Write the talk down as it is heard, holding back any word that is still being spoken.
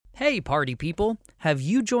Hey, party people! Have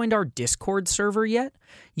you joined our Discord server yet?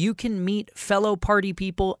 You can meet fellow party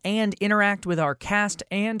people and interact with our cast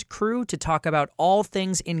and crew to talk about all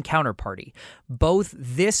things Encounter Party, both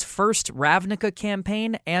this first Ravnica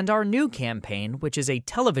campaign and our new campaign, which is a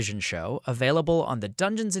television show available on the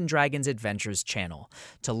Dungeons & Dragons Adventures channel.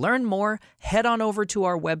 To learn more, head on over to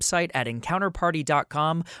our website at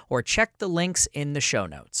encounterparty.com or check the links in the show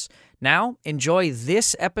notes. Now, enjoy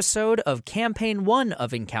this episode of Campaign 1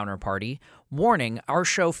 of Encounter Party. Warning, our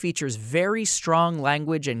show features very strong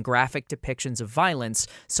language and graphic depictions of violence,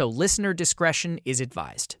 so listener discretion is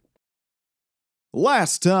advised.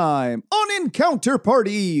 Last time on Encounter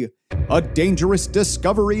Party, a dangerous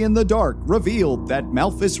discovery in the dark revealed that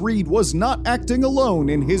Malthus Reed was not acting alone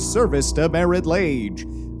in his service to Merid Lage.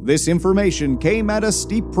 This information came at a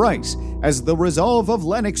steep price as the resolve of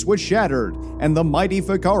Lennox was shattered and the mighty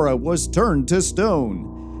Ficarra was turned to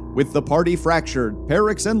stone. With the party fractured,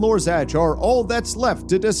 Perix and Lorzach are all that's left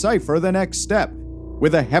to decipher the next step.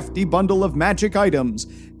 With a hefty bundle of magic items,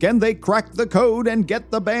 can they crack the code and get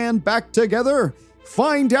the band back together?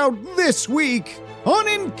 Find out this week on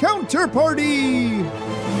Encounter Party!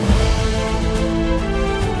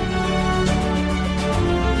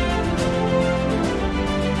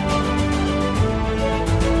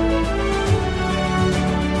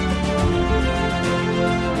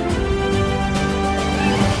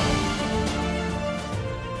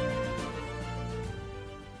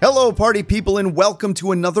 Hello, party people, and welcome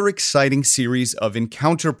to another exciting series of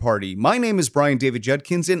Encounter Party. My name is Brian David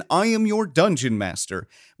Judkins, and I am your Dungeon Master.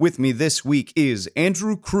 With me this week is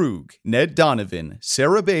Andrew Krug, Ned Donovan,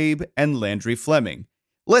 Sarah Babe, and Landry Fleming.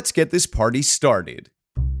 Let's get this party started.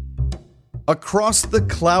 Across the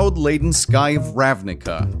cloud-laden sky of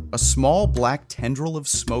Ravnica, a small black tendril of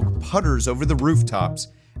smoke putters over the rooftops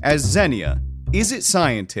as Xenia, Izzet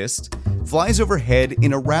Scientist, flies overhead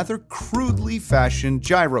in a rather crudely fashioned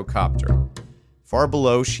gyrocopter. Far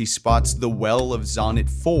below, she spots the well of Zonnet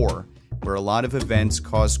 4, where a lot of events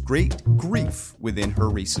caused great grief within her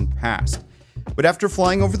recent past. But after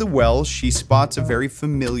flying over the well, she spots a very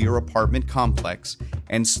familiar apartment complex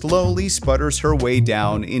and slowly sputters her way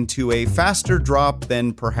down into a faster drop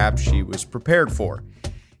than perhaps she was prepared for.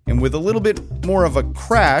 And with a little bit more of a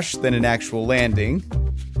crash than an actual landing,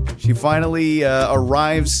 she finally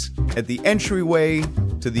arrives at the entryway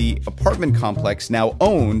to the apartment complex now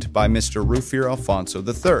owned by Mr. Rufir Alfonso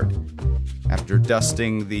III. After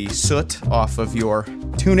dusting the soot off of your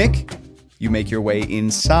tunic, you make your way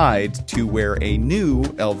inside to where a new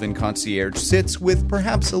elven concierge sits with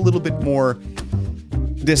perhaps a little bit more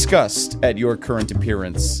disgust at your current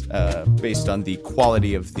appearance based on the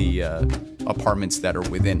quality of the apartments that are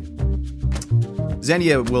within.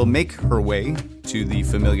 Xenia will make her way to the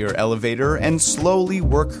familiar elevator and slowly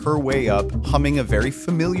work her way up, humming a very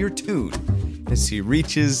familiar tune as she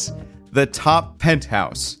reaches the top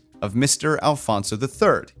penthouse of Mr. Alfonso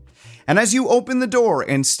III. And as you open the door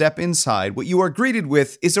and step inside, what you are greeted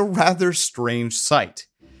with is a rather strange sight.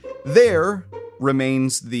 There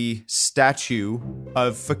remains the statue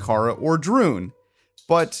of Ficarra Ordrune,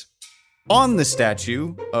 but on the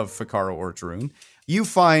statue of Ficarra Ordrune, you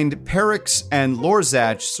find Perix and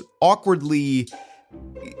Lorzach awkwardly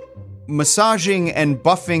massaging and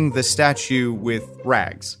buffing the statue with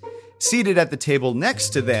rags. Seated at the table next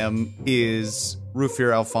to them is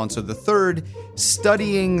Rufir Alfonso III,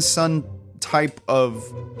 studying some type of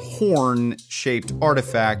horn-shaped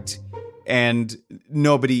artifact, and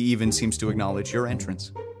nobody even seems to acknowledge your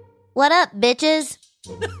entrance. What up, bitches?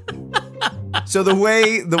 So the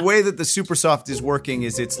way that the Supersoft is working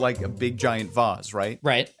is it's like a big giant vase, right?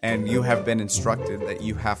 Right. And you have been instructed that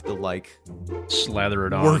you have to like slather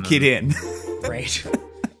it on. Work it in. Great.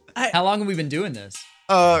 How long have we been doing this?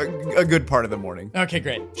 A good part of the morning. Okay,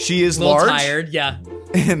 great. She is a little large. Tired, yeah.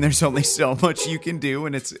 And there's only so much you can do,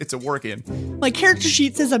 and it's a work in. My character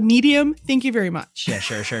sheet says a medium. Thank you very much. Yeah,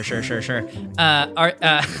 sure.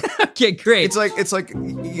 Okay, great. It's like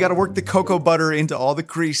you got to work the cocoa butter into all the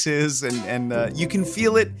creases, and you can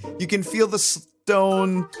feel it. You can feel the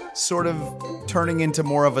stone sort of turning into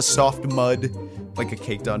more of a soft mud, like a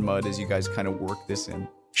caked on mud, as you guys kind of work this in.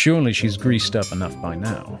 Surely she's greased up enough by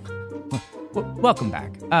now. Welcome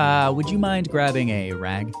back. Would you mind grabbing a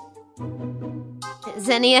rag?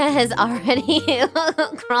 Xenia has already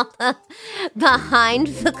crawled up behind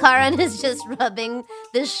Ficarra and is just rubbing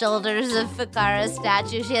the shoulders of Ficarra's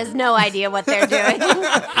statue. She has no idea what they're doing.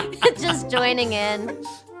 Just joining in.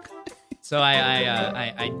 So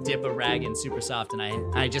I dip a rag in Supersoft and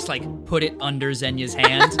I just like put it under Xenia's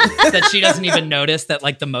hand that she doesn't even notice that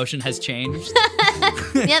like the motion has changed.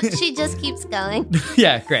 Yep, she just keeps going.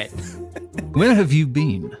 Yeah, great. Where have you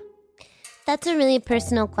been? That's a really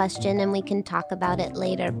personal question, and we can talk about it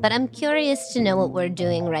later, but I'm curious to know what we're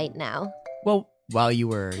doing right now. Well, while you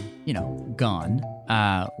were, gone,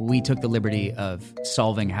 we took the liberty of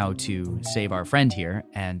solving how to save our friend here,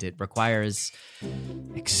 and it requires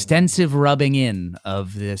extensive rubbing in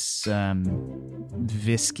of this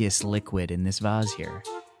viscous liquid in this vase here.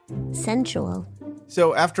 Sensual.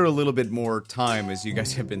 So after a little bit more time, as you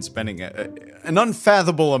guys have been spending an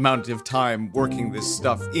unfathomable amount of time working this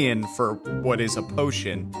stuff in for what is a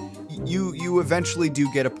potion, you eventually do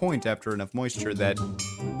get a point after enough moisture that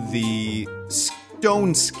the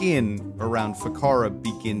stone skin around Fakara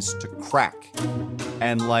begins to crack.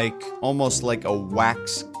 And almost like a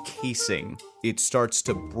wax casing, it starts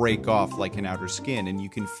to break off like an outer skin, and you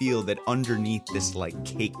can feel that underneath this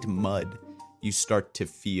caked mud, you start to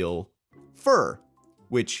feel fur,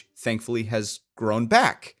 which thankfully has grown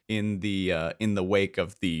back in the wake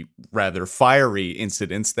of the rather fiery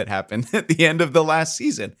incidents that happened at the end of the last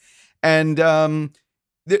season. And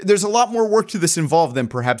there's a lot more work to this involved than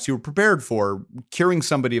perhaps you were prepared for. Curing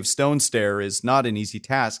somebody of Stone Stare is not an easy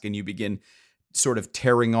task, and you begin sort of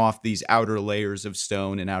tearing off these outer layers of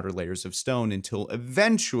stone and outer layers of stone until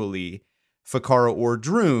eventually, Fakara or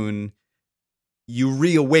Droon, you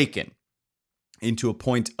reawaken into a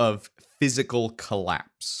point of physical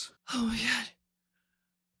collapse. Oh my god.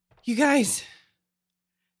 You guys.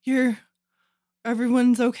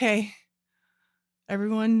 Everyone's okay.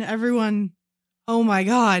 Everyone. Oh my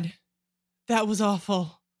god. That was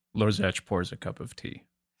awful. Lorzech pours a cup of tea.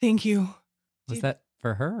 Thank you. Was that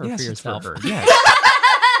for her or Yes, for it's yourself? for her. Yes.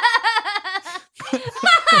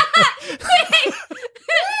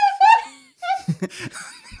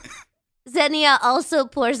 Xenia also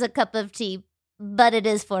pours a cup of tea, but it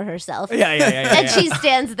is for herself. Yeah. And she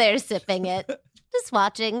stands there sipping it, just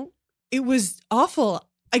watching. It was awful.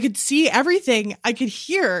 I could see everything. I could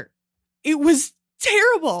hear. It was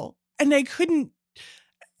terrible. And it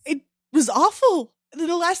was awful. And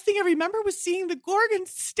the last thing I remember was seeing the Gorgon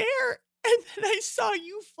stare. And then I saw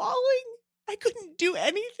you falling. I couldn't do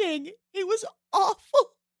anything. It was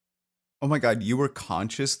awful. Oh my god, you were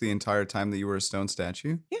conscious the entire time that you were a stone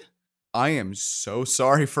statue? Yeah. I am so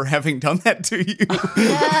sorry for having done that to you.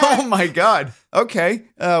 Oh my god. Okay.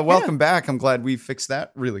 Welcome back. I'm glad we fixed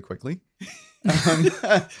that really quickly.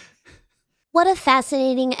 What a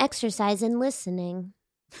fascinating exercise in listening.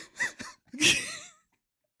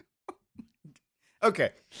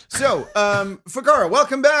 Okay. So, Fakara,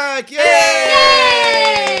 welcome back.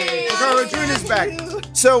 Yay! Fakara, Droon is back.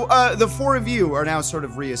 So, the four of you are now sort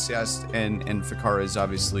of reassessed, and Fakara is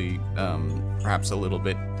obviously perhaps a little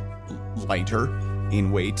bit lighter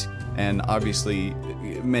in weight, and obviously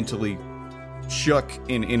mentally shook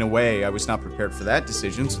in a way. I was not prepared for that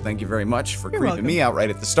decision, so thank you very much for creeping welcome. me out right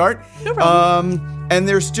at the start. No problem. And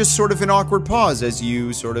there's just sort of an awkward pause as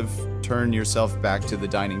you sort of turn yourself back to the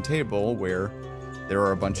dining table where there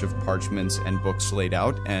are a bunch of parchments and books laid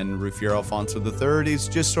out, and Rufier Alfonso III is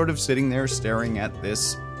just sort of sitting there staring at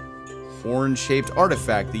this horn-shaped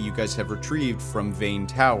artifact that you guys have retrieved from Vane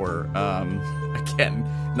Tower. Again,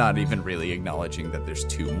 not even really acknowledging that there's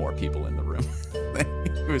two more people in the room.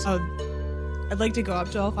 It was- I'd like to go up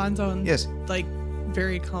to Alfonso and Yes.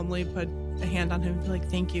 very calmly put a hand on him and be like,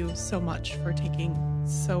 thank you so much for taking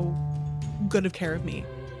so good of care of me.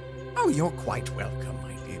 Oh, you're quite welcome,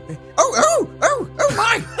 my dear. Oh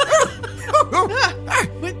my!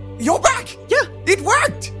 You're back! Yeah. It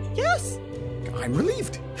worked! Yes. I'm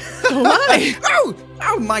relieved. Oh my.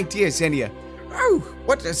 Oh, my dear Xenia. Oh,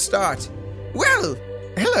 what a start. Well,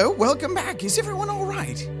 hello, welcome back. Is everyone all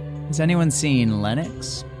right? Has anyone seen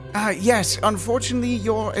Lennox? Yes, unfortunately,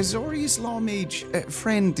 your Azorius Lawmage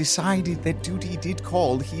friend decided that duty did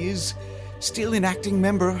call. He is still an acting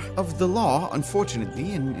member of the law,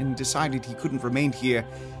 unfortunately, and decided he couldn't remain here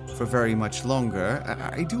for very much longer.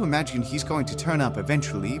 I do imagine he's going to turn up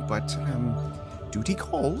eventually, but duty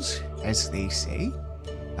calls, as they say.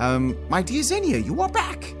 My dear Xenia, you are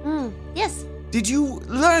back. Yes, Did you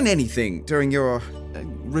learn anything during your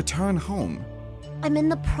return home? I'm in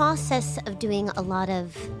the process of doing a lot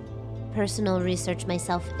of personal research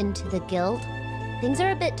myself into the guild. Things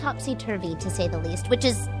are a bit topsy-turvy, to say the least, which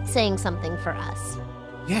is saying something for us.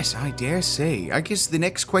 Yes, I dare say. I guess the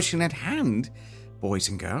next question at hand, boys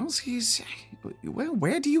and girls, is, well,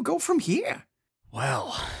 where do you go from here?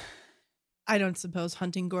 Well, I don't suppose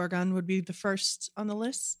hunting Gorgon would be the first on the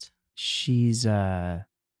list. she's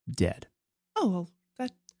dead. Oh,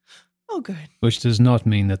 well, good. Which does not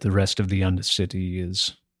mean that the rest of the Undercity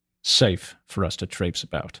is safe for us to traipse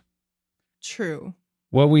about. True.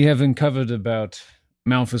 What we have uncovered about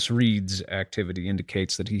Malthus Reed's activity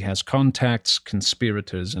indicates that he has contacts,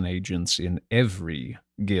 conspirators, and agents in every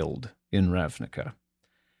guild in Ravnica.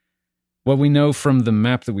 What we know from the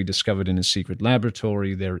map that we discovered in his secret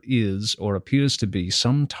laboratory, there is, or appears to be,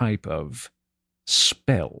 some type of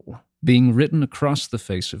spell being written across the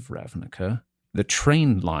face of Ravnica, the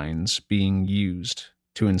train lines being used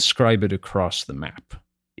to inscribe it across the map.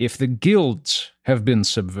 If the guilds have been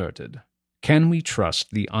subverted, can we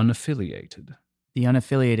trust the unaffiliated? The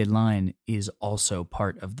unaffiliated line is also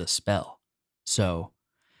part of the spell. So,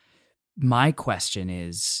 my question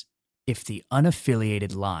is, if the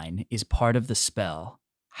unaffiliated line is part of the spell,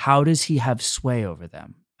 how does he have sway over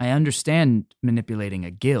them? I understand manipulating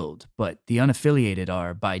a guild, but the unaffiliated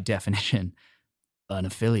are, by definition,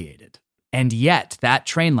 unaffiliated. And yet, that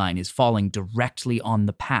train line is falling directly on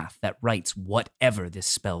the path that writes whatever this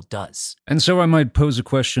spell does. And so I might pose a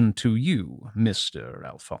question to you, Mr.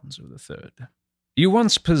 Alfonso III. You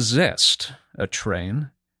once possessed a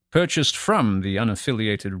train, purchased from the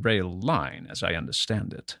unaffiliated rail line, as I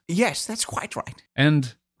understand it. Yes, that's quite right.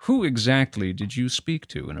 And who exactly did you speak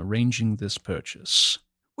to in arranging this purchase?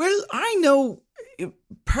 Well, I know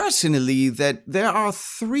personally that there are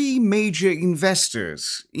 3 major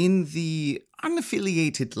investors in the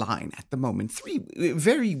unaffiliated line at the moment. 3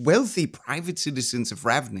 very wealthy private citizens of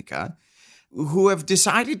Ravnica who have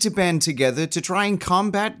decided to band together to try and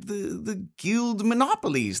combat the guild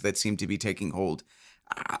monopolies that seem to be taking hold.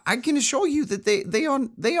 I can assure you that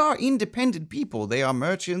they are independent people. They are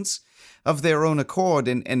merchants of their own accord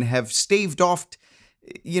and have staved off,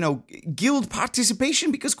 guild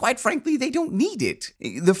participation because, quite frankly, they don't need it.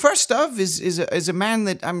 The first of is a man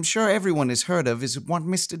that I'm sure everyone has heard of, is one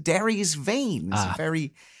Mr. Darius Vane. He's a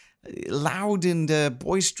very loud and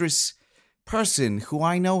boisterous person who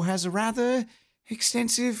I know has a rather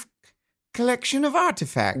extensive collection of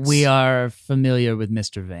artifacts. We are familiar with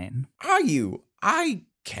Mr. Vane. Are you? I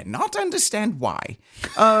cannot understand why.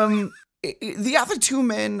 The other 2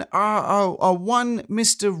 men are one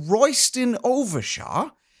Mr. Royston Overshaw,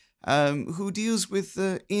 who deals with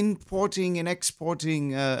importing and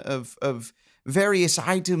exporting of various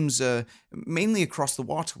items, mainly across the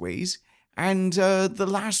waterways. And the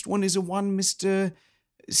last one is one Mr.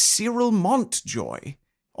 Cyril Montjoy.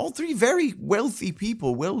 All 3 very wealthy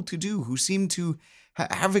people, well-to-do, who seem to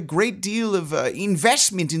have a great deal of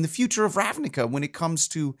investment in the future of Ravnica when it comes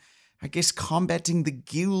to, I guess, combating the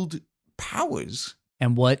guild powers.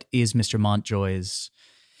 And what is Mr. Montjoy's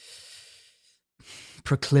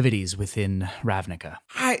proclivities within Ravnica?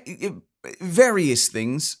 Various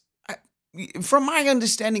things. From my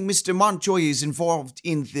understanding, Mr. Montjoy is involved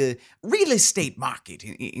in the real estate market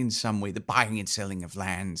in some way, the buying and selling of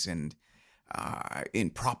lands and in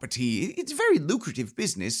property. It's a very lucrative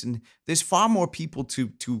business, and there's far more people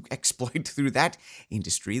to exploit through that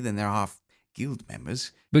industry than there are guild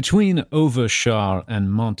members. Between Overshaw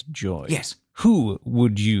and Montjoy, yes, who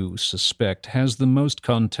would you suspect has the most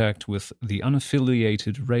contact with the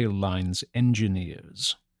unaffiliated rail line's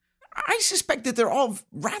engineers? I suspect that they're all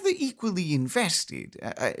rather equally invested.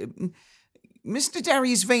 Mr.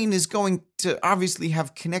 Darius Vane is going to obviously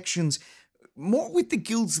have connections more with the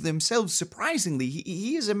guilds themselves, surprisingly.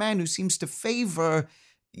 He is a man who seems to favor,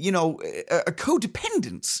 a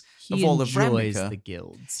codependence of all of Ravnica. He enjoys the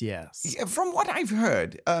guilds, yes. From what I've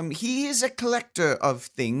heard, he is a collector of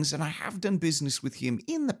things, and I have done business with him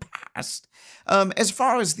in the past. As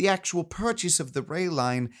far as the actual purchase of the rail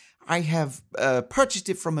line, I have purchased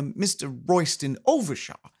it from a Mr. Royston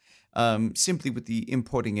Overshaw. Simply with the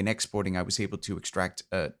importing and exporting, I was able to extract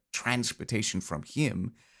transportation from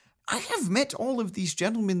him. I have met all of these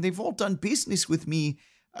gentlemen. They've all done business with me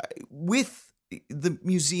with the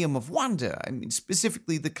Museum of Wonder. I mean,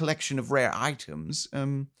 specifically the collection of rare items.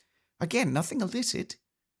 Again, nothing illicit.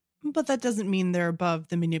 But that doesn't mean they're above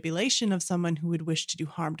the manipulation of someone who would wish to do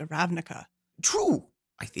harm to Ravnica. True,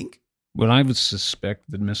 I think. Well, I would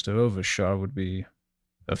suspect that Mr. Overshaw would be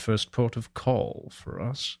a first port of call for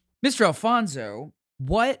us. Mr. Alfonso,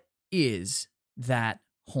 what is that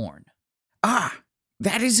horn?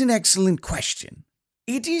 That is an excellent question.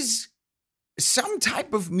 It is some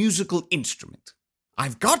type of musical instrument.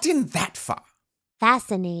 I've gotten that far.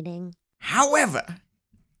 Fascinating. However,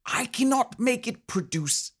 I cannot make it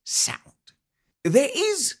produce sound. There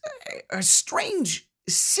is a strange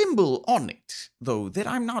symbol on it, though, that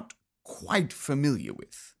I'm not quite familiar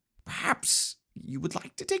with. Perhaps you would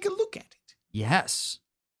like to take a look at it. Yes.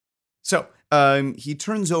 So, he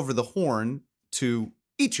turns over the horn to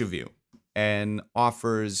each of you and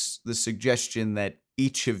offers the suggestion that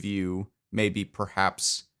each of you maybe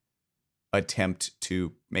perhaps attempt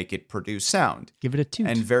to make it produce sound. Give it a toot.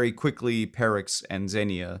 And very quickly, Perix and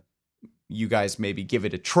Xenia, you guys maybe give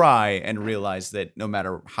it a try and realize that no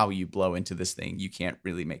matter how you blow into this thing, you can't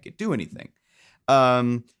really make it do anything.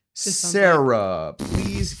 Sarah,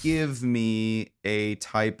 please give me a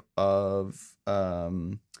type of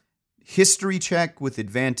history check with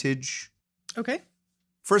advantage. Okay.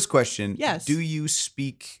 First question. Yes. Do you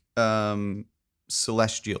speak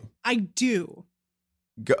Celestial? I do.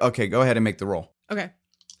 Okay, go ahead and make the roll. Okay.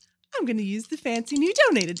 I'm going to use the fancy new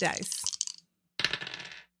donated dice.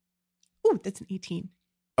 Ooh, that's an 18.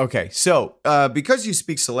 Okay, so because you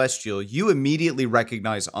speak Celestial, you immediately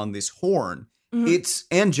recognize on this horn, it's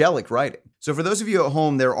angelic writing. So for those of you at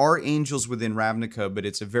home, there are angels within Ravnica, but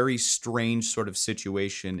it's a very strange sort of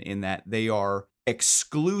situation in that they are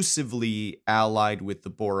exclusively allied with the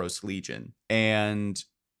Boros Legion. And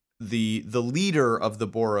the leader of the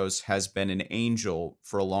Boros has been an angel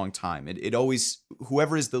for a long time. It always,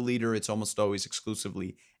 whoever is the leader, it's almost always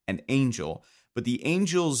exclusively an angel. But the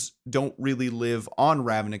angels don't really live on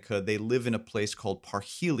Ravnica. They live in a place called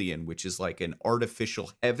Parhelion, which is like an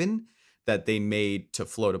artificial heaven that they made to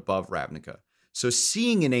float above Ravnica. So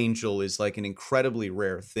seeing an angel is like an incredibly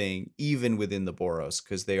rare thing, even within the Boros,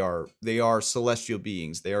 because they are celestial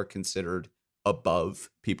beings. They are considered above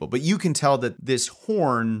people. But you can tell that this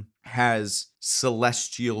horn has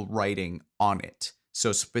celestial writing on it.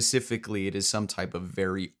 So specifically, it is some type of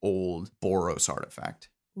very old Boros artifact.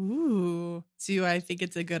 Ooh. Do I think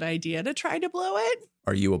it's a good idea to try to blow it?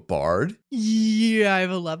 Are you a bard? Yeah, I have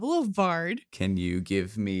a level of bard. Can you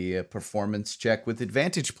give me a performance check with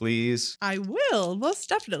advantage, please? I will, most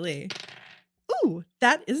definitely. Ooh,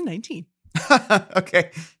 that is 19.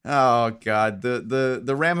 Okay. Oh God,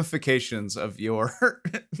 the ramifications of your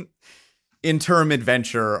interim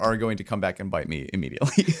adventure are going to come back and bite me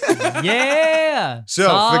immediately. Yeah. So,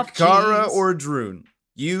 Soft Ficara cheese. or Droon,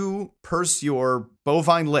 you purse your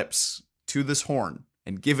bovine lips to this horn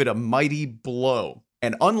and give it a mighty blow.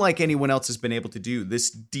 And unlike anyone else has been able to do, this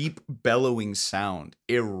deep bellowing sound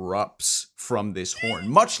erupts from this horn,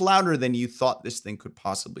 much louder than you thought this thing could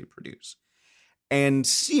possibly produce. And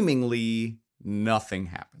seemingly nothing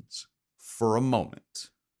happens for a moment.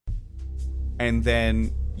 And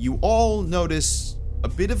then you all notice a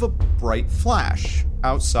bit of a bright flash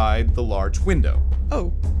outside the large window.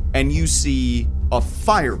 Oh. And you see a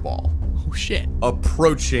fireball Oh, shit.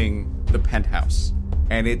 approaching the penthouse.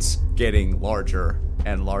 And it's getting larger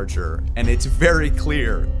and larger. And it's very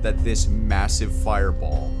clear that this massive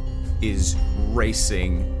fireball is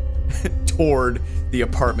racing toward the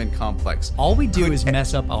apartment complex. All we do is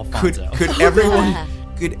mess up Alfonso.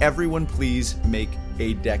 Could everyone please make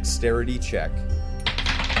a dexterity check?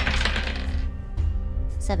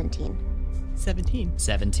 17. 17.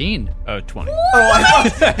 17. 20.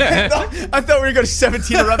 I thought we were going to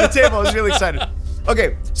 17 around the table. I was really excited.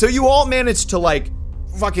 Okay, so you all managed to like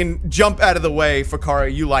fucking jump out of the way.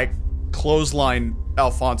 Ficara, you like clothesline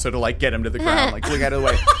Alfonso to like get him to the ground, like look out of the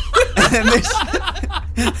way. And this,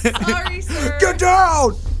 Sorry, sir. get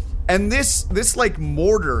down! And this like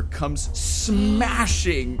mortar comes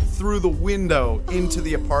smashing through the window into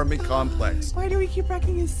the apartment complex. Why do we keep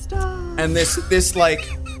wrecking his stuff? And this like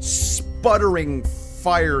sputtering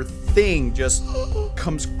fire thing just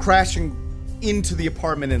comes crashing into the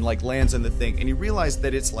apartment and like lands on the thing. And you realize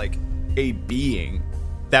that it's like a being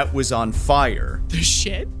that was on fire. The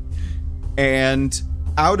shit? And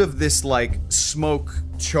out of this like smoke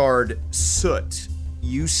charred soot,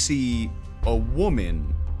 you see a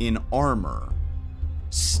woman in armor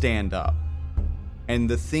stand up. And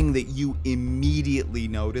the thing that you immediately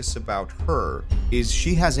notice about her is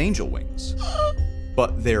she has angel wings,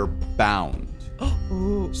 but they're bound.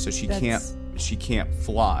 Ooh, So she that's- can't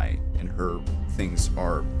fly, and her things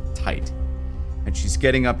are tight. And she's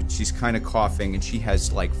getting up and she's kind of coughing, and she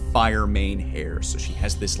has like fire mane hair. So she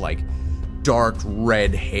has this like dark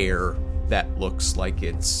red hair that looks like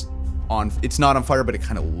it's not on fire, but it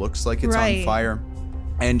kind of looks like it's Right. on fire.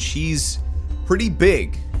 And she's pretty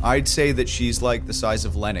big. I'd say that she's like the size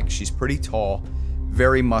of Lennox. She's pretty tall,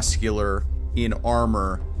 very muscular, in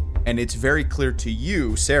armor, and it's very clear to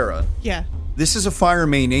you, Sarah, Yeah. this is a fire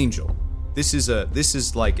main angel. This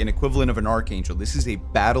is like an equivalent of an archangel. This is a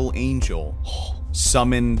battle angel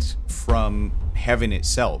summoned from heaven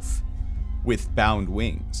itself with bound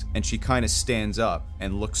wings. And she kind of stands up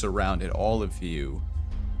and looks around at all of you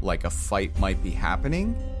like a fight might be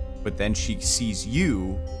happening. But then she sees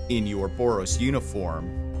you in your Boros uniform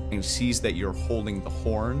and sees that you're holding the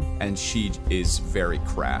horn, and she is very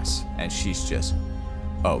crass. And she's just,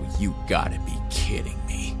 oh, you gotta be kidding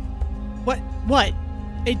me. What? What?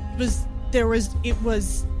 It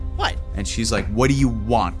was. What? And she's like, what do you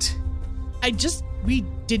want? We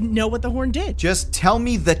didn't know what the horn did. Just tell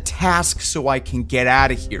me the task so I can get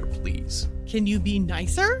out of here, please. Can you be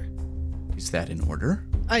nicer? Is that in order?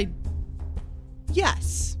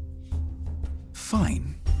 Yes.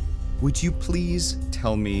 Fine. Would you please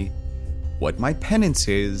tell me what my penance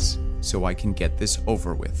is so I can get this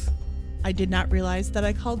over with? I did not realize that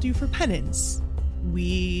I called you for penance.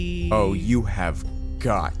 Oh, you have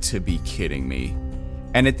got to be kidding me.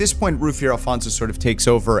 And at this point, Rufio Alfonso sort of takes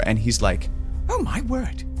over and he's like, oh my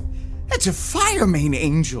word, that's a fire main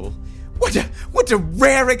angel. What a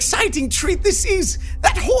rare, exciting treat this is.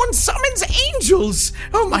 That horn summons angels.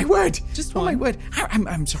 Oh my word. Just one. one. Oh my word.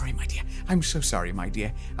 I'm sorry, my dear. I'm so sorry, my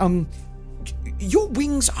dear. Your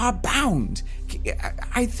wings are bound.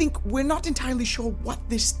 I think we're not entirely sure what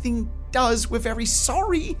this thing does. We're very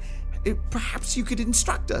sorry. Perhaps you could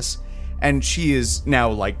instruct us. And she is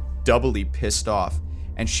now like doubly pissed off.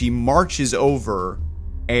 And she marches over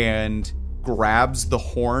and grabs the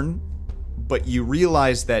horn. But you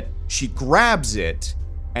realize that she grabs it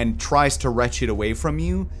and tries to wrench it away from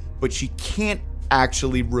you, but she can't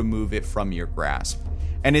actually remove it from your grasp.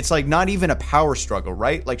 And it's like not even a power struggle,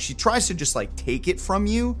 right? Like she tries to just like take it from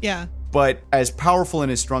you. Yeah. But as powerful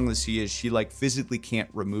and as strong as she is, she like physically can't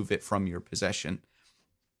remove it from your possession.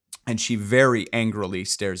 And she very angrily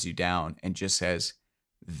stares you down and just says,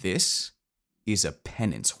 this is a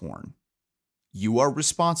penance horn. You are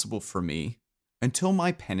responsible for me until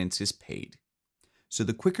my penance is paid. So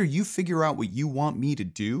the quicker you figure out what you want me to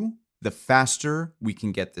do, the faster we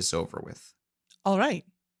can get this over with. All right.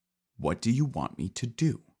 What do you want me to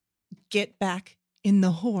do? Get back in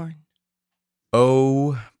the horn.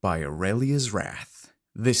 Oh, by Aurelia's wrath.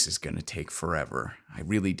 This is going to take forever. I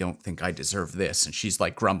really don't think I deserve this. And she's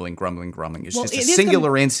like grumbling. It's just a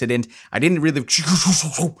singular incident. I didn't really...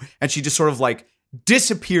 And she just sort of like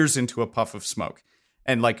disappears into a puff of smoke.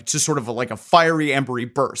 And like just sort of like a fiery,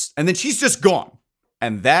 embery burst. And then she's just gone.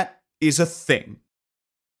 And that is a thing.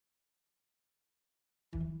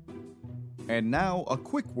 And now a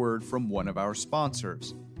quick word from one of our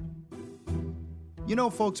sponsors. You know,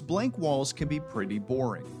 folks, blank walls can be pretty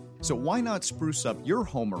boring. So why not spruce up your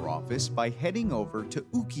home or office by heading over to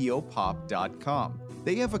ukiopop.com.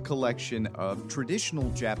 They have a collection of traditional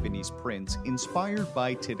Japanese prints inspired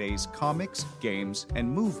by today's comics, games,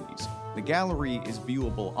 and movies. The gallery is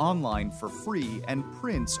viewable online for free and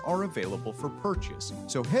prints are available for purchase.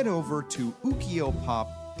 So head over to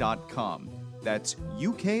ukiopop.com. That's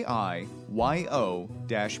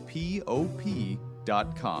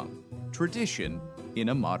UKIYO-POP.com. Tradition in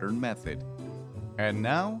a modern method. And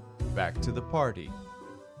now, back to the party.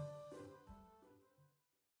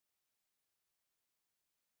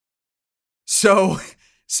 So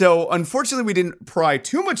unfortunately we didn't pry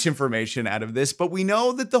too much information out of this, but we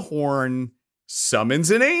know that the horn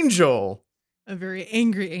summons an angel. A very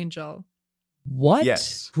angry angel. What?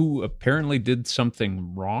 Yes. Who apparently did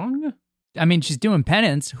something wrong? I mean, she's doing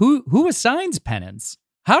penance. Who assigns penance?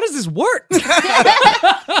 How does this work? These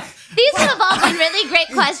have all been really great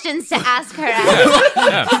questions to ask her.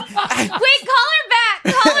 Yeah. Wait, call her back.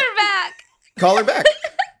 Call her back. Call her back.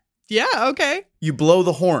 Yeah, okay. You blow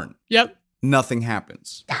the horn. Yep. Nothing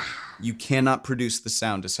happens. You cannot produce the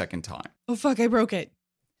sound a second time. Oh, fuck, I broke it.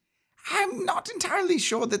 I'm not entirely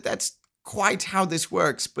sure that that's quite how this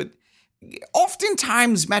works, but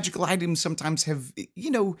oftentimes magical items sometimes have,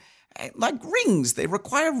 like rings. They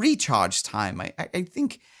require recharge time. I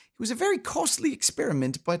think it was a very costly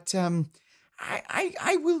experiment, but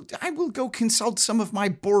I will go consult some of my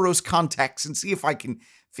Boros contacts and see if I can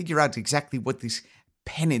figure out exactly what this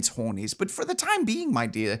penance horn is. But for the time being, my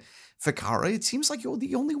dear Ficarra, it seems like you're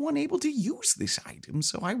the only one able to use this item,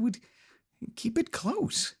 so I would keep it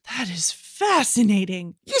close. That is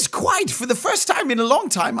fascinating. Yes, quite. For the first time in a long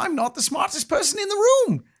time, I'm not the smartest person in the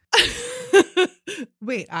room.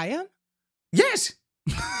 Wait, I am? Yes.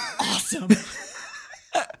 Awesome.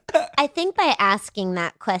 I think by asking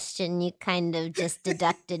that question, you kind of just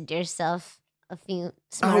deducted yourself a few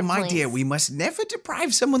smart Oh, my points. dear, we must never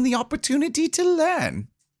deprive someone the opportunity to learn.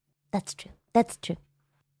 That's true. That's true.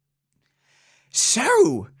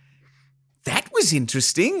 So, that was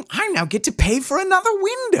interesting. I now get to pay for another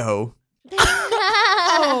window.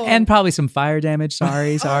 Oh. And probably some fire damage.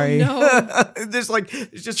 Sorry. No. There's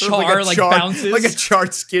just Char, sort of like a like, char, bounces. like a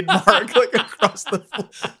charred skid mark like across the floor.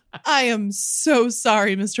 I am so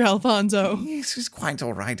sorry, Mr. Alfonso. Yes, it's quite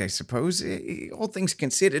all right, I suppose. All things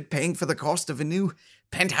considered, paying for the cost of a new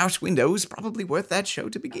penthouse window is probably worth that show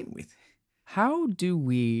to begin with. How do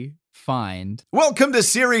we find Welcome to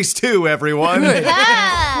Series 2, everyone.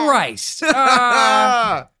 Ah! Christ?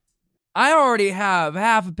 I already have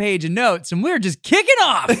half a page of notes and we're just kicking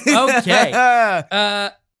off. Okay.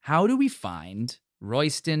 How do we find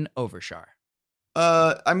Royston Overshar?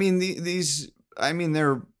 I mean,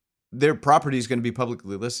 their property is going to be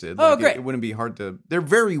publicly listed. Oh, Like, great. It wouldn't be hard to. They're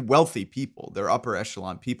very wealthy people. They're upper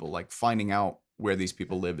echelon people. Like finding out where these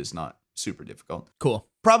people live is not super difficult. Cool.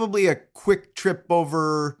 Probably a quick trip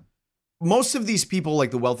over. Most of these people,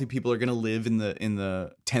 like the wealthy people, are going to live in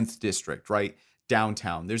the 10th district, right?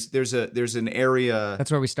 Downtown. There's an area.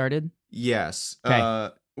 That's where we started? Yes. Okay.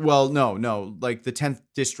 Well, no. Like the 10th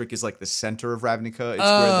district is like the center of Ravnica. It's where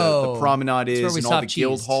Oh. the promenade It's where is we and all the soft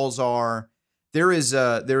guild cheesed. halls are. There is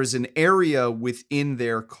an area within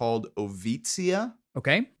there called Ovitsia,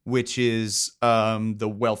 Okay. which is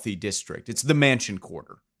the wealthy district. It's the mansion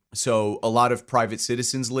quarter. So a lot of private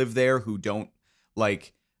citizens live there who don't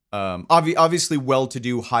like. Obviously,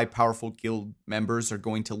 well-to-do, high-powerful guild members are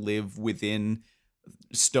going to live within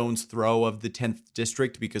stone's throw of the 10th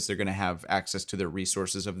district because they're going to have access to their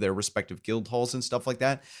resources of their respective guild halls and stuff like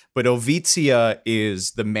that. But Ovitsia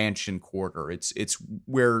is the mansion quarter. It's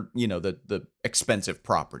where, the expensive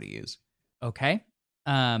property is, Okay.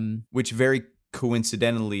 which very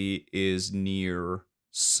coincidentally is near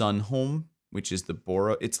Sunholm, which is the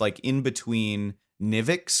Borough. It's like in between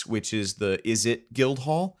Nivix, which is the Izzet Guild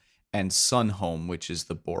Hall, and Sunholm, which is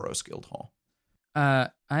the Boros Guild Hall. I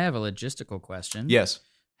have a logistical question. Yes.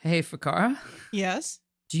 Hey, Fakara, Yes.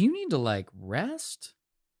 do you need to rest?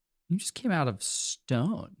 You just came out of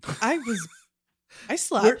stone. I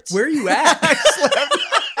slept. Where are you at?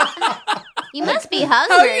 You must be How are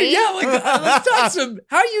hungry. you? Yeah, let's talk some.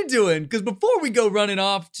 How are you doing? Because before we go running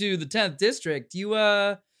off to the 10th district, you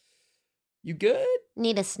good?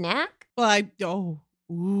 Need a snack? Well,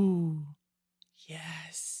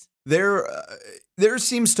 yes. There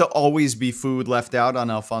seems to always be food left out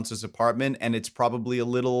on Alfonso's apartment, and it's probably a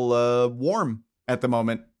little warm at the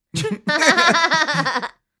moment.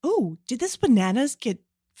 Oh, did this bananas get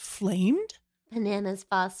flamed? Bananas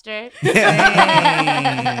Foster.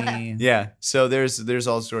 Hey. Yeah. So there's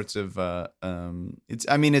all sorts of it's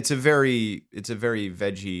a very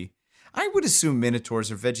veggie. I would assume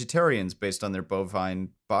minotaurs are vegetarians based on their bovine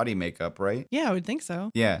body makeup, right? Yeah, I would think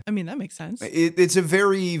so. Yeah. I mean, that makes sense. It's a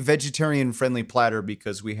very vegetarian-friendly platter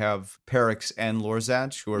because we have Perix and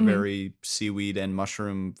Lorzach, who are Mhm. very seaweed and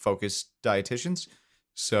mushroom-focused dietitians.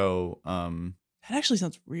 So, That actually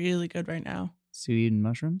sounds really good right now. Seaweed and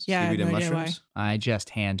mushrooms? Yeah, I have seaweed and no idea mushrooms. I just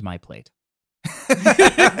hand my plate.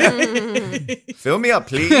 why. Fill me up,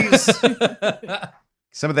 please.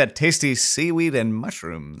 Some of that tasty seaweed and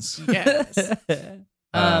mushrooms. Yes.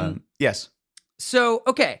 Yes. So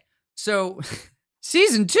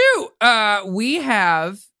season 2, we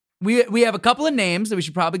have a couple of names that we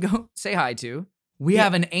should probably go say hi to. We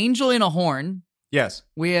have an angel in a horn. Yes.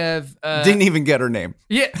 We have Didn't even get her name.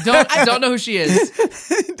 yeah, don't know who she is.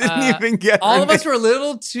 Didn't even get her All of us name. were a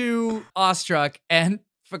little too awestruck, and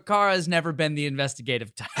Fakara's never been the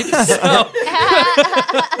investigative type.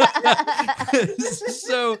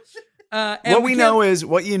 So, and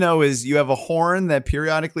What you know is you have a horn that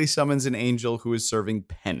periodically summons an angel who is serving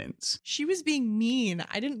penance. She was being mean.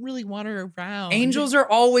 I didn't really want her around. angels are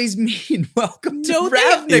always mean. Welcome to No,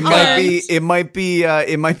 they Ravnica.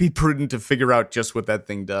 It might be prudent to figure out just what that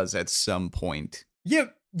thing does at some point. Yeah.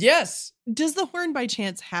 Yes. Does the horn by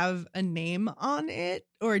chance have a name on it,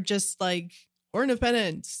 or just like Horn of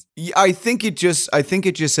Penance? Yeah, I think it just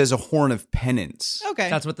says a horn of penance. Okay,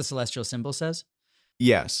 That's what the celestial symbol says.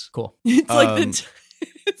 Yes. Cool. it's like um,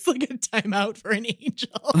 it's like a timeout for an angel.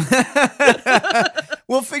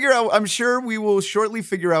 We'll figure out. I'm sure we will shortly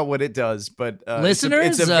figure out what it does. But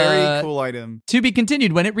Listeners, it's a very cool item. To be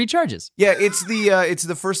continued when it recharges. Yeah, it's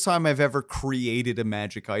the first time I've ever created a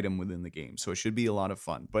magic item within the game, so it should be a lot of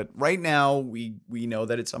fun. But right now, we know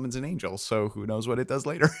that it summons an angel, so who knows what it does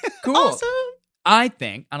later? Cool. Awesome. I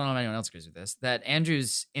think, I don't know if anyone else agrees with this, that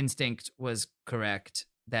Andrew's instinct was correct,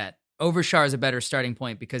 that Overshar is a better starting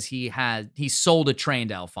point because he sold a train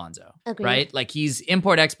to Alfonso, Agreed. right? Like he's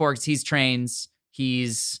import-exports, he's trains,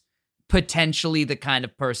 he's potentially the kind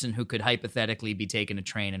of person who could hypothetically be taking a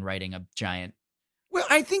train and writing a giant. Well,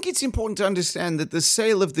 I think it's important to understand that the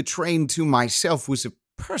sale of the train to myself was a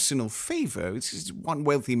personal favor. It's just one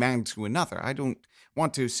wealthy man to another. I don't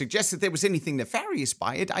want to suggest that there was anything nefarious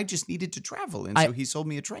by it. I just needed to travel, and so he sold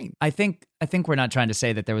me a train. I think we're not trying to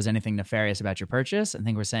say that there was anything nefarious about your purchase. I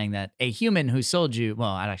think we're saying that a human who sold you, well,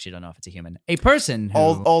 I actually don't know if it's a human, a person who...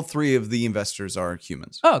 All three of the investors are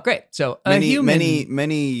humans. Oh, great. So a human...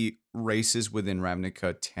 Many races within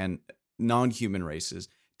Ravnica non-human races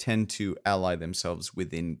tend to ally themselves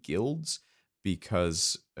within guilds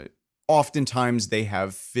because oftentimes they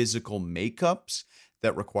have physical makeups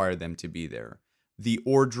that require them to be there. The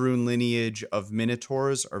Ordrune lineage of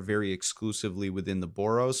Minotaurs are very exclusively within the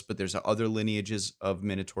Boros, but there's other lineages of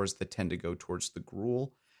Minotaurs that tend to go towards the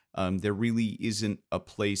Gruul. There really isn't a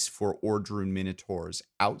place for Ordrune Minotaurs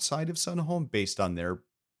outside of Sunhome based on their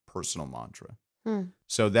personal mantra.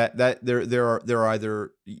 So that there are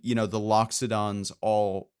either, you know, the Loxodons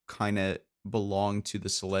all kind of belong to the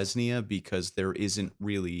Selesnya because there isn't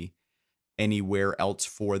really anywhere else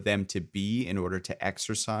for them to be in order to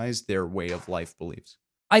exercise their way of life beliefs.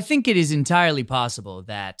 I think it is entirely possible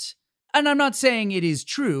that, and I'm not saying it is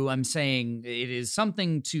true, I'm saying it is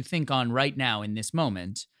something to think on right now in this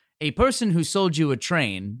moment. A person who sold you a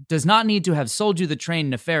train does not need to have sold you the train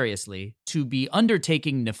nefariously to be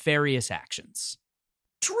undertaking nefarious actions.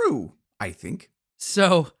 True, I think.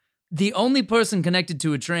 So, the only person connected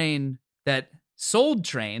to a train that sold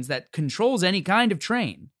trains, that controls any kind of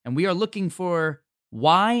train, and we are looking for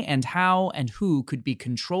why and how and who could be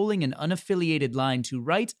controlling an unaffiliated line to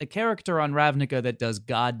write a character on Ravnica that does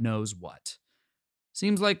God knows what.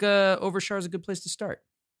 Seems like Overshar is a good place to start.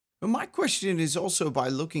 But my question is also, by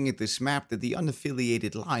looking at this map, that the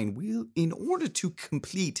unaffiliated line will, in order to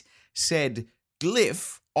complete said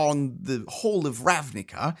glyph on the whole of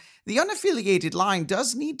Ravnica, the unaffiliated line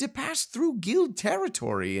does need to pass through guild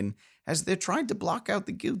territory, and as they're trying to block out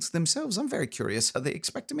the guilds themselves, I'm very curious how they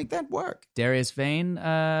expect to make that work. Darius Vane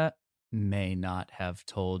may not have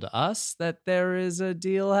told us that there is a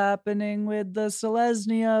deal happening with the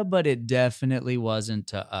Selesnya, but it definitely wasn't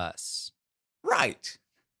to us. Right.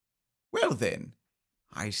 Well then,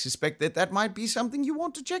 I suspect that might be something you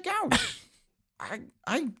want to check out.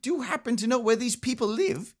 I do happen to know where these people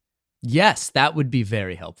live. Yes, that would be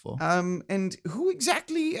very helpful. And who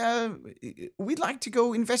exactly we'd like to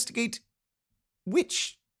go investigate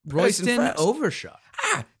which Royston person first? Overshaw.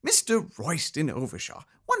 Mr. Royston Overshaw.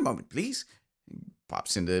 One moment, please. He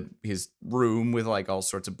pops into his room with like all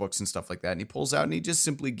sorts of books and stuff like that, and he pulls out and he just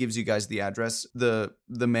simply gives you guys the address. The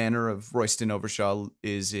manor of Royston Overshaw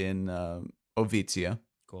is in Ovitia.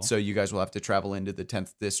 Cool. So you guys will have to travel into the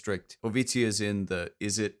 10th district. Ovitia is in the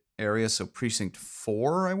Izzet area, so Precinct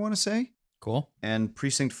 4, I want to say. Cool. And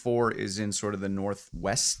Precinct 4 is in sort of the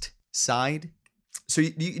northwest side. So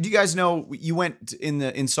you guys know, you went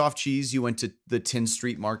in Soft Cheese, you went to the Tin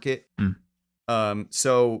Street Market.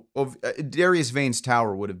 So Darius Vane's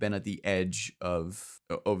tower would have been at the edge of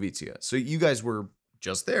Ovitia. So you guys were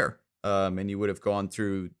just there. And you would have gone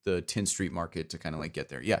through the Tin Street Market to kind of like get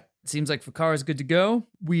there. Yeah. It seems like Fakar is good to go.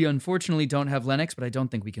 We unfortunately don't have Lennox, but I don't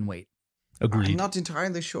think we can wait. Agreed. I'm not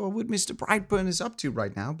entirely sure what Mr. Brightburn is up to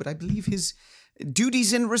right now, but I believe his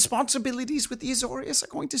duties and responsibilities with the Azorius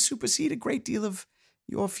are going to supersede a great deal of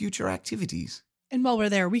your future activities. And while we're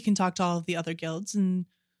there, we can talk to all of the other guilds and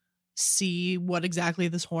see what exactly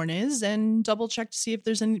this horn is and double check to see if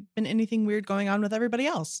there's been anything weird going on with everybody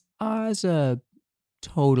else. As a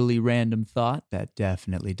totally random thought that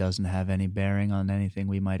definitely doesn't have any bearing on anything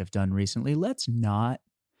we might have done recently, let's not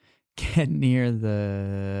get near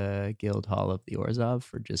the Guild Hall of the Orzhov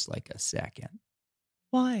for just like a second.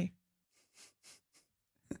 Why?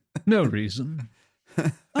 No reason.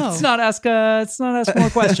 Oh, Let's not ask more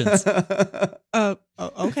questions.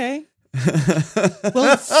 Okay.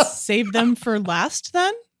 We'll save them for last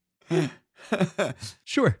then.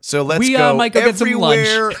 Sure. So let's We, go might go get some lunch.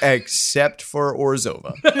 everywhere except for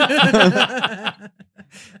Orzhova.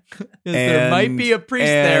 There might be a priest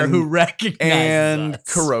there who recognizes and us.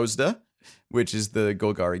 Karozda, which is the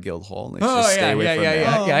Golgari Guild Hall. Let's Oh, just stay away from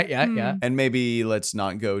that. yeah. And maybe let's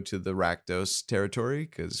not go to the Rakdos territory,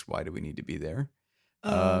 because why do we need to be there?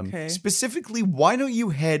 Okay. Specifically, why don't you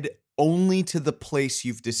head only to the place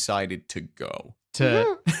you've decided to go?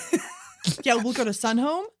 Yeah, we'll go to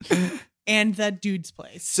Sunhome and that dude's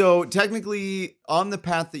place. So technically, on the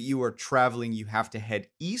path that you are traveling, you have to head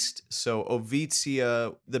east. So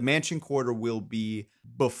Ovitia, the mansion quarter, will be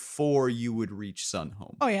before you would reach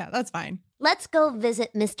Sunhome. Oh yeah, that's fine. Let's go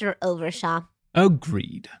visit Mr. Overshaw.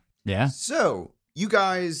 Agreed. Yeah. So you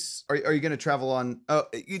guys, are you going to travel on?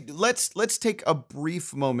 Let's take a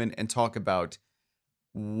brief moment and talk about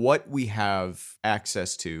what we have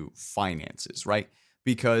access to finances, right?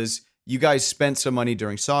 Because you guys spent some money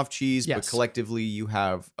during Soft Cheese, but Yes. collectively you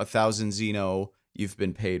have 1,000 Xeno. You've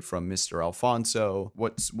been paid from Mr. Alfonso.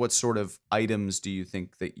 What sort of items do you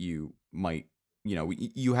think that you might,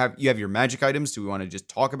 you have your magic items? Do we want to just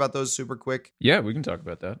talk about those super quick? Yeah, we can talk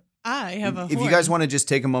about that. I have a If you horn. guys want to just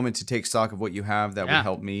take a moment to take stock of what you have, that would Yeah.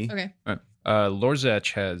 help me. Okay.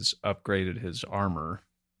 Lorzach has upgraded his armor.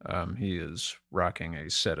 He is rocking a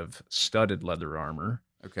set of studded leather armor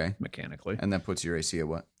Okay. mechanically. And that puts your AC at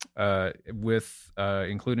what? with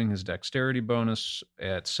including his dexterity bonus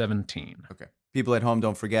at 17. Okay. People at home,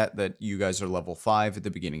 don't forget that you guys are level 5 at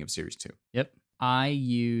the beginning of Series 2. Yep. I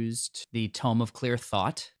used the Tome of Clear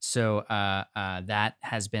Thought. So that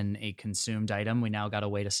has been a consumed item. We now got to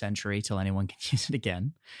wait a century till anyone can use it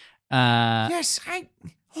again. All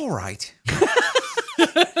right.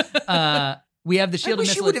 We have the Shield of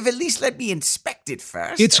Missile. would have at least let me inspect it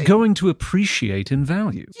first. It's going to appreciate in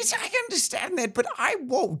value. Yes, I understand that, but I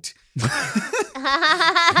won't.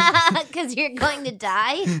 Because you're going to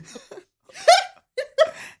die?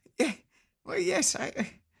 Yeah. Well, yes, It's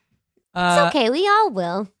okay, we all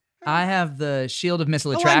will. I have the Shield of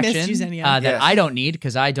Missile Oh, I Attraction missed you, Xenia. that Yes. I don't need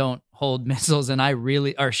because I don't hold missiles and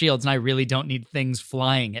shields, and I really don't need things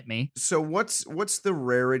flying at me. So what's the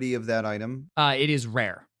rarity of that item? It is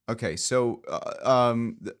rare. Okay, so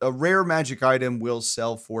a rare magic item will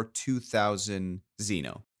sell for 2,000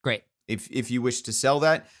 Xeno. Great. If you wish to sell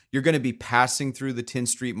that, you're going to be passing through the 10th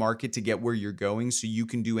Street Market to get where you're going, so you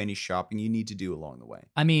can do any shopping you need to do along the way.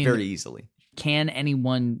 I mean, Very easily. can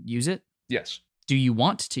anyone use it? Yes. Do you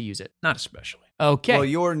want to use it? Not especially. Okay. Well,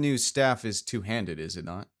 your new staff is two-handed, is it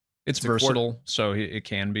not? It's It's a versatile, so it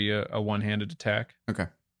can be a one-handed attack, Okay.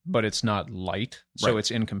 but it's not light, so Right.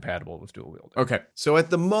 it's incompatible with dual wielding. Okay. So at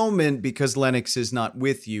the moment, because Lennox is not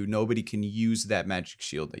with you, nobody can use that magic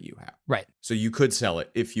shield that you have. Right. So you could sell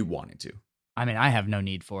it if you wanted to. I mean, I have no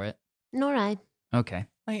need for it. Nor I. Okay.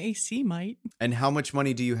 My AC might. And how much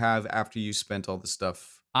money do you have after you spent all the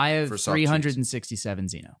stuff? I have For soft 367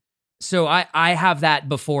 Xeno. So I have that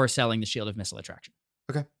before selling the Shield of Missile Attraction.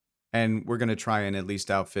 And we're going to try and at least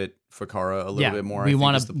outfit Fakara a little bit more. We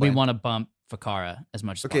want want to bump Fakara as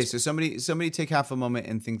much as Okay, possible. so somebody take half a moment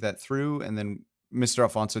and think that through, and then Mr.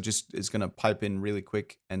 Alfonso just is going to pipe in really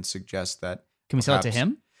quick and suggest that. Can we sell it to perhaps-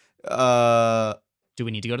 him? Uh, Do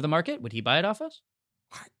we need to go to the market? Would he buy it off us?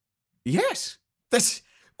 yes. That's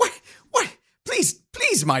what.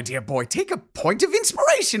 Please, my dear boy, take a point of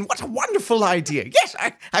inspiration. What a wonderful idea. Yes,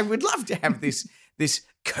 I would love to have this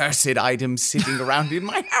cursed item sitting around in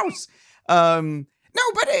my house. No,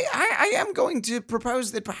 but I am going to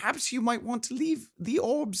propose that perhaps you might want to leave the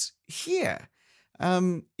orbs here.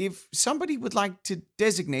 If somebody would like to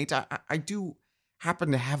designate, I do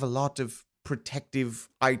happen to have a lot of protective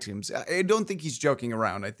items. I don't think he's joking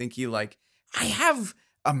around. I think I have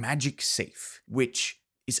a magic safe, which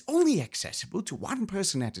is only accessible to one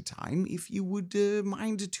person at a time if you would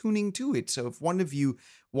mind attuning to it. So if one of you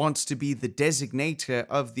wants to be the designator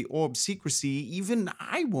of the orb secrecy, even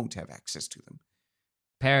I won't have access to them.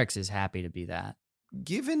 Perix is happy to be that.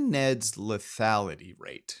 Given Ned's lethality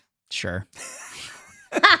rate, Sure.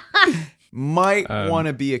 might want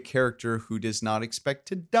to be a character who does not expect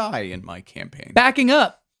to die in my campaign. Backing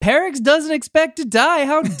up. Perix doesn't expect to die.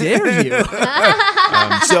 How dare you?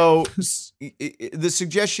 So the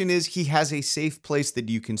suggestion is he has a safe place that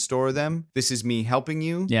you can store them. This is me helping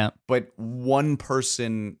you. Yeah. But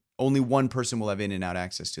only one person will have in and out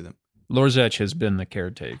access to them. Lorzech has been the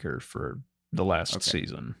caretaker for the last Okay.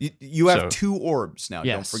 season. You have So- 2 orbs now, don't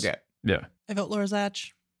Yes. forget. Yeah. I vote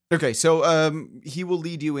Lorzach. Okay, so he will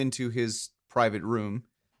lead you into his private room,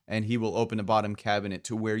 and he will open a bottom cabinet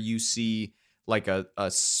to where you see like a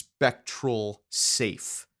spectral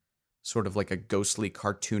safe, sort of like a ghostly,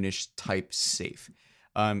 cartoonish type safe.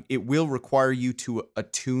 It will require you to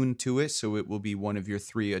attune to it, so it will be one of your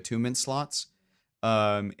 3 attunement slots,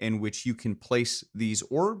 in which you can place these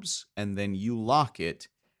orbs, and then you lock it.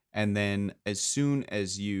 And then as soon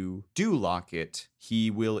as you do lock it,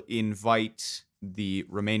 he will invite the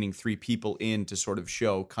remaining 3 people in to sort of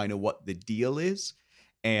show kind of what the deal is.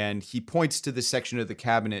 And he points to the section of the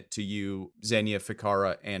cabinet to you, Xenia,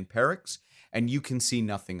 Fakara, and Perix, and you can see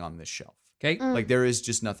nothing on this shelf. Okay. Like there is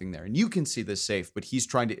just nothing there. And you can see the safe, but he's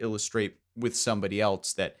trying to illustrate with somebody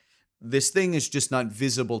else that this thing is just not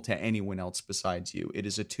visible to anyone else besides you. It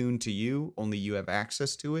is attuned to you, only you have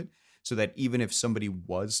access to it, so that even if somebody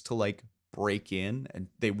was to like break in, and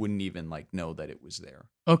they wouldn't even like know that it was there.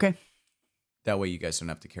 Okay. That way you guys don't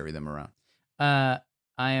have to carry them around.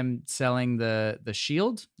 I am selling the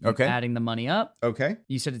shield. Okay. Adding the money up. Okay.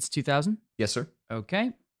 You said it's 2,000? Yes, sir.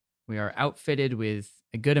 Okay. We are outfitted with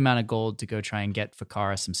a good amount of gold to go try and get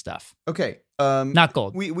Fakara some stuff. Okay. Not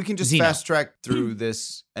gold. We can just Xeno. fast track through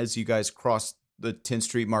this as you guys cross the 10th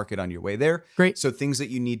Street Market on your way there. Great. So things that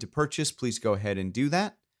you need to purchase, please go ahead and do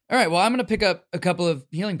that. All right. Well, I'm going to pick up a couple of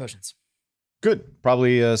healing potions. Good.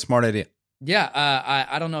 Probably a smart idea. Yeah.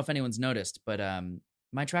 I don't know if anyone's noticed, but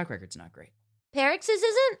my track record's not great. Perix's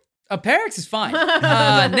isn't? Perix is fine.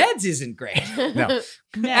 Ned's isn't great. No.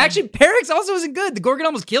 Actually, Perix also isn't good. The Gorgon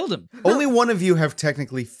almost killed him. Only one of you have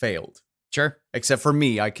technically failed. Sure. Except for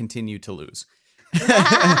me, I continue to lose.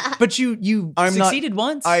 But you I'm not- succeeded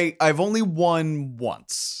once. I've only won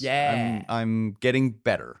once. Yeah. I'm getting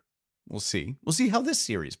better. We'll see. We'll see how this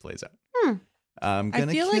series plays out. I'm I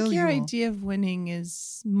gonna feel kill like your you all. idea of winning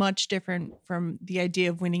is much different from the idea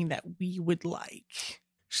of winning that we would like.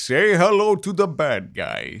 Say hello to the bad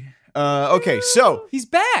guy. Okay, so He's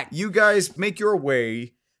back. you guys make your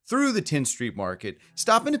way through the 10th Street Market,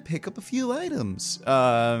 stopping to pick up a few items.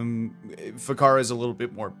 Fakara is a little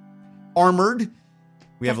bit more armored.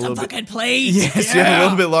 We have a little bit. plate. Yes, you have a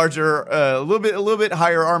little bit larger, a little bit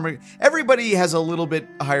higher armor. Everybody has a little bit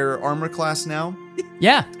higher armor class now.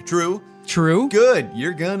 Yeah. True. True. Good.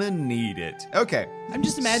 You're gonna need it. Okay. I'm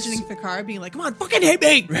just imagining Fakara being like, "Come on, fucking hit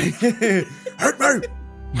me!" Hurt me.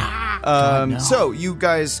 no. So you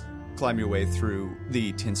guys climb your way through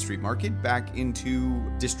the 10th Street Market back into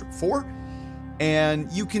District 4.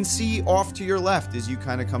 And you can see off to your left as you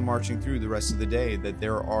kind of come marching through the rest of the day that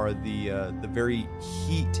there are the very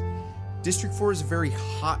heat. District 4 is a very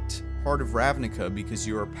hot part of Ravnica because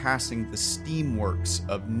you are passing the steamworks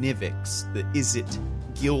of Nivix, the Izzet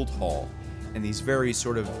Guild Hall, and these very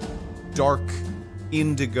sort of dark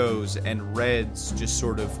indigos and reds just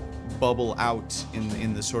sort of bubble out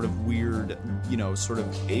in the sort of weird, sort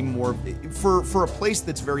of a more for a place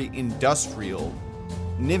that's very industrial.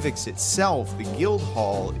 Nivix itself, the guild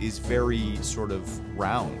hall, is very sort of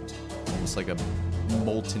round. It's like a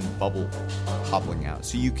molten bubble popping out.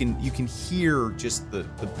 So you can hear just the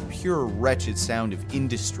pure wretched sound of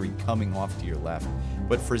industry coming off to your left.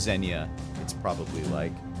 But for Xenia, it's probably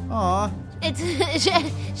like, aw. She's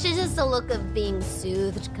just a look of being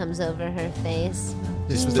soothed comes over her face.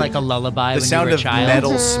 This was like a lullaby The when sound you were a of child.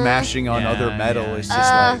 metal smashing on Yeah, other metal yeah. is just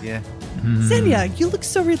like, yeah. Xenia, you look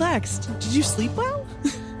so relaxed. Did you sleep well?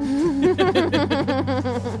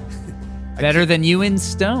 Better than you in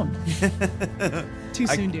stone. Too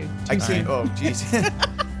soon, dude. I Too can't. soon. Oh, jeez.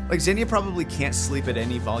 Like Xenia probably can't sleep at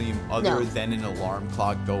any volume other No. than an alarm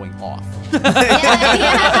clock going off.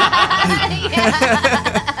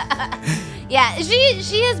 Yeah,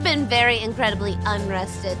 she has been very incredibly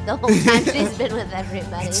unrested the whole time she's been with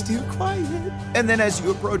everybody. It's too quiet. And then as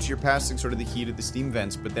you approach, you're passing sort of the heat of the steam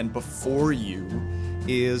vents, but then before you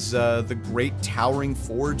is the great towering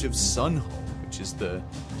forge of Sunhome, which is the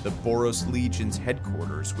Boros Legion's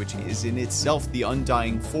headquarters, which is in itself the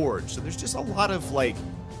Undying Forge. So there's just a lot of like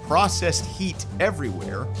processed heat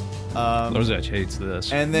everywhere. Lozach hates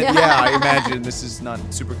this. And then, yeah, I imagine this is not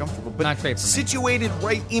super comfortable. But Not great for me. situated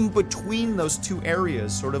right in between those two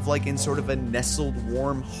areas, sort of like in sort of a nestled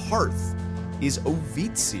warm hearth, is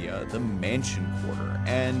Ovitsia, the mansion quarter.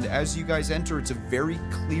 And as you guys enter, it's a very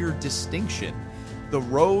clear distinction. The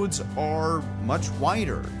roads are much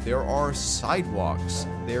wider. There are sidewalks.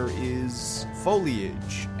 There is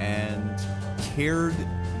foliage and cared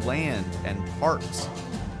land and parks.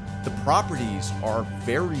 The properties are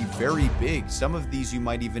very, very big. Some of these you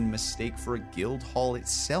might even mistake for a guild hall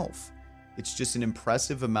itself. It's just an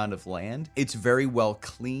impressive amount of land. It's very well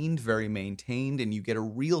cleaned, very maintained, and you get a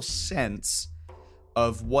real sense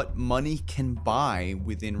of what money can buy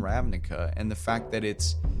within Ravnica, and the fact that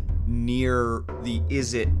it's near the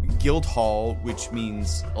Izzet Guild Hall, which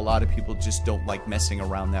means a lot of people just don't like messing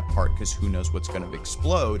around that part because who knows what's going to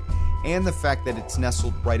explode, and the fact that it's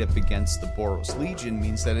nestled right up against the Boros Legion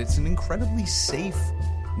means that it's an incredibly safe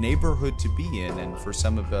neighborhood to be in. And for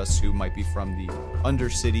some of us who might be from the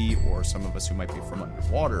Undercity, or some of us who might be from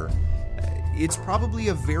underwater, it's probably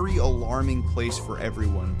a very alarming place for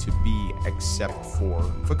everyone to be except for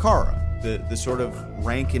Fakara. The sort of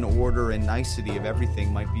rank and order and nicety of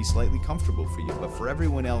everything might be slightly comfortable for you, but for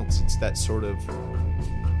everyone else, it's that sort of,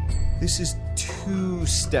 this is too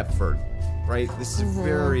Stepford, right? This is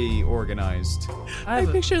very organized. I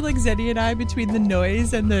picture like Xenia and I between the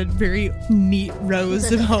noise and the very neat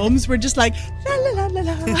rows of homes. We're just like la la la la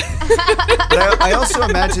la. But I also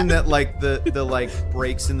imagine that like the like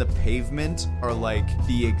breaks in the pavement are like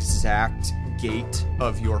the exact gait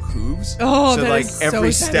of your hooves. Oh, so that like is so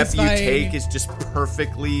every step you satisfying. take is just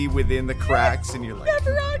perfectly within the cracks, and you're like,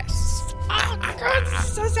 Yes. Oh my God, this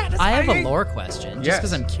is so satisfying. I have a lore question, just Yes.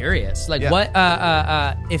 because I'm curious. Like, Yeah. what?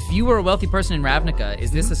 If you were a wealthy person in Ravnica,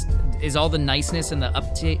 is this is all the niceness and the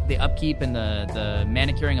upkeep and the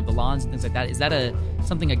manicuring of the lawns and things like that? Is that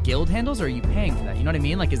something a guild handles, or are you paying for that? You know what I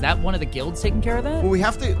mean? Like, is that one of the guilds taking care of that? Well, we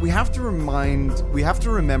have to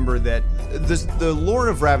remember that the lore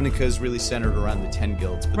of Ravnica is really centered around the 10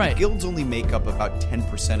 guilds, but Right. the guilds only make up about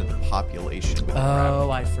 10% of the population within Ravnica. Oh,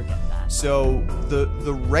 I forget that. So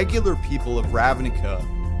the regular people of Ravnica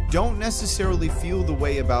don't necessarily feel the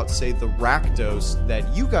way about, say, the Rakdos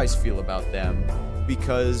that you guys feel about them,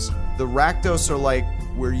 because The Rakdos are like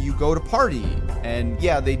where you go to party. And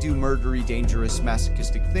yeah, they do murdery, dangerous,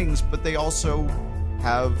 masochistic things, but they also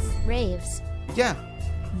have... Raves. Yeah.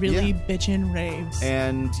 Really bitchin' raves.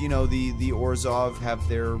 And, you know, the Orzhov have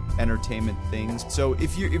their entertainment things. So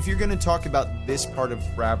if you're going to talk about this part of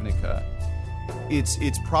Ravnica,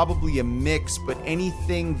 it's probably a mix, but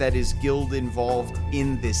anything that is guild involved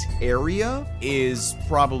in this area is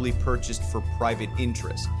probably purchased for private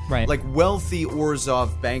interest. Right. Like wealthy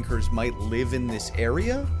Orzhov bankers might live in this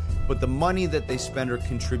area, but the money that they spend or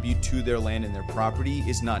contribute to their land and their property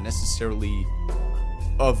is not necessarily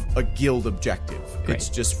of a guild objective. Great. It's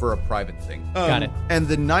just for a private thing. Got it. And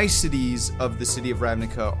the niceties of the city of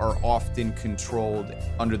Ravnica are often controlled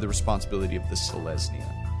under the responsibility of the Selesnya.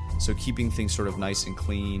 So keeping things sort of nice and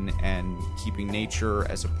clean and keeping nature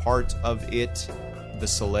as a part of it, the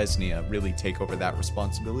Selesnya really take over that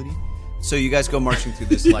responsibility. So you guys go marching through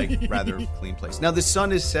this like rather clean place. Now the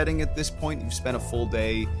sun is setting at this point. You've spent a full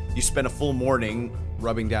day. You spent a full morning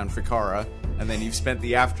rubbing down Fikara, and then you've spent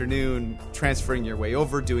the afternoon transferring your way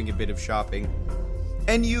over, doing a bit of shopping.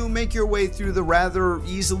 And you make your way through the rather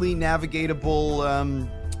easily navigatable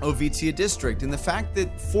Ovitia district. And the fact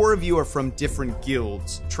that 4 of you are from different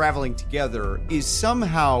guilds traveling together is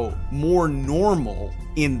somehow more normal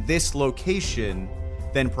in this location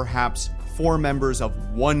than perhaps 4 members of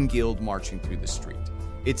one guild marching through the street.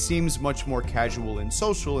 It seems much more casual and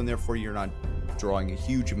social, and therefore you're not drawing a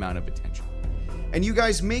huge amount of attention. And you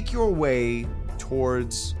guys make your way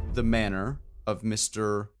towards the manor of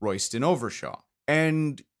Mr. Royston Overshaw.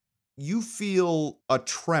 And you feel a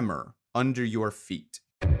tremor under your feet.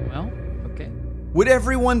 Well, okay. Would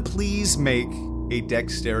everyone please make a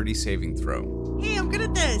dexterity saving throw? Hey, I'm good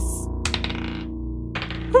at this.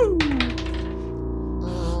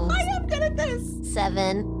 I am good at this.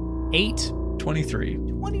 7. 8. 23.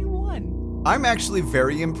 21. I'm actually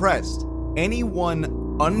very impressed.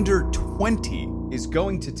 Anyone under 20 is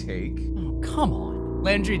going to take... Oh, come on.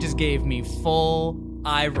 Landry just gave me full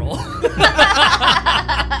eye roll.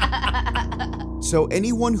 So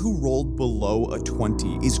anyone who rolled below a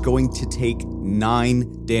 20 is going to take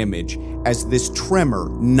 9 damage as this tremor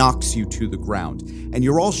knocks you to the ground. And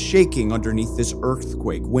you're all shaking underneath this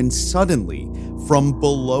earthquake when suddenly, from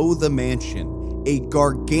below the mansion, a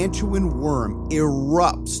gargantuan worm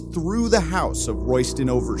erupts through the house of Royston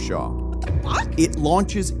Overshaw. It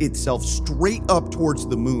launches itself straight up towards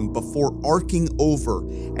the moon before arcing over,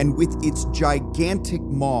 and with its gigantic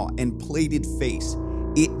maw and plated face,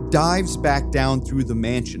 it dives back down through the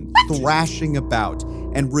mansion, thrashing about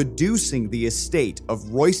and reducing the estate of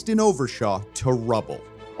Royston Overshaw to rubble.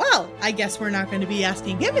 Well, I guess we're not going to be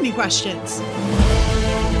asking him any questions.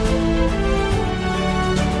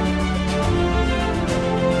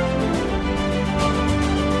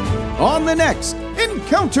 On the next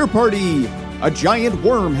Encounter Party, a giant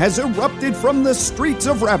worm has erupted from the streets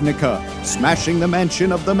of Ravnica, smashing the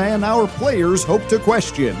mansion of the man our players hope to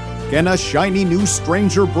question. Can a shiny new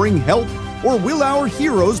stranger bring help, or will our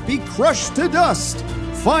heroes be crushed to dust?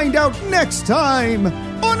 Find out next time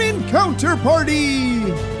on Encounter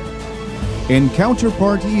Party! Encounter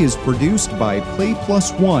Party is produced by Play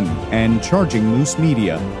Plus One and Charging Moose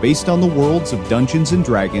Media, based on the worlds of Dungeons &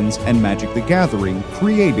 Dragons and Magic the Gathering,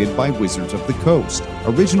 created by Wizards of the Coast.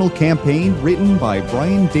 Original campaign written by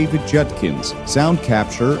Brian David Judkins. Sound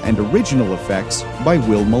capture and original effects by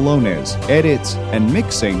Will Malones. Edits and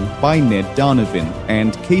mixing by Ned Donovan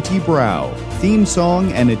and Katie Brow. Theme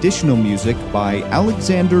song and additional music by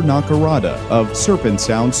Alexander Nakarada of Serpent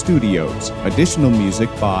Sound Studios. Additional music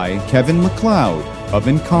by Kevin MacLeod of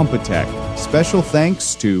Incompetech. Special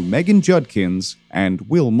thanks to Megan Judkins and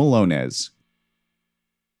Will Malones.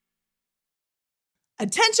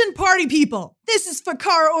 Attention party people! This is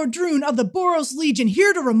Fikara Ordrun of the Boros Legion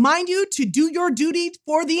here to remind you to do your duty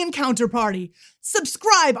for the Encounter Party.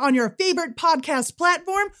 Subscribe on your favorite podcast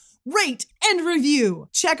platform, rate and review.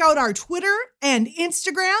 Check out our Twitter and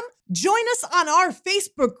Instagram. Join us on our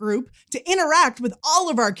Facebook group to interact with all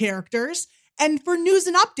of our characters. And for news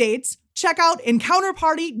and updates, check out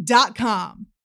EncounterParty.com.